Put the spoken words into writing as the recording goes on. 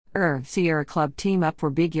Sierra Club team up for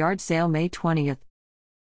Big Yard Sale May 20th.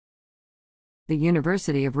 The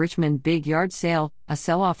University of Richmond Big Yard Sale, a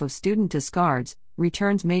sell-off of student discards,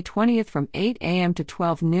 returns May 20th from 8 a.m. to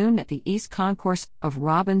 12 noon at the East Concourse of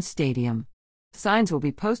Robins Stadium. Signs will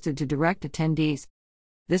be posted to direct attendees.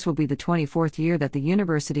 This will be the 24th year that the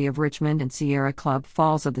University of Richmond and Sierra Club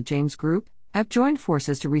Falls of the James Group have joined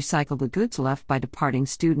forces to recycle the goods left by departing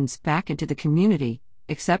students back into the community.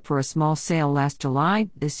 Except for a small sale last July,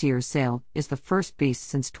 this year's sale is the first beast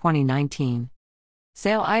since 2019.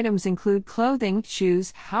 Sale items include clothing,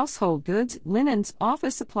 shoes, household goods, linens,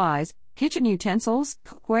 office supplies, kitchen utensils,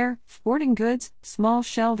 cookware, sporting goods, small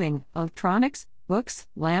shelving, electronics, books,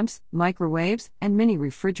 lamps, microwaves, and mini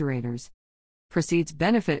refrigerators. Proceeds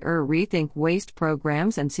benefit Rethink Waste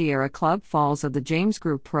programs and Sierra Club Falls of the James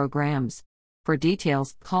Group programs. For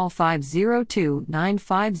details, call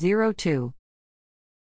 502-9502.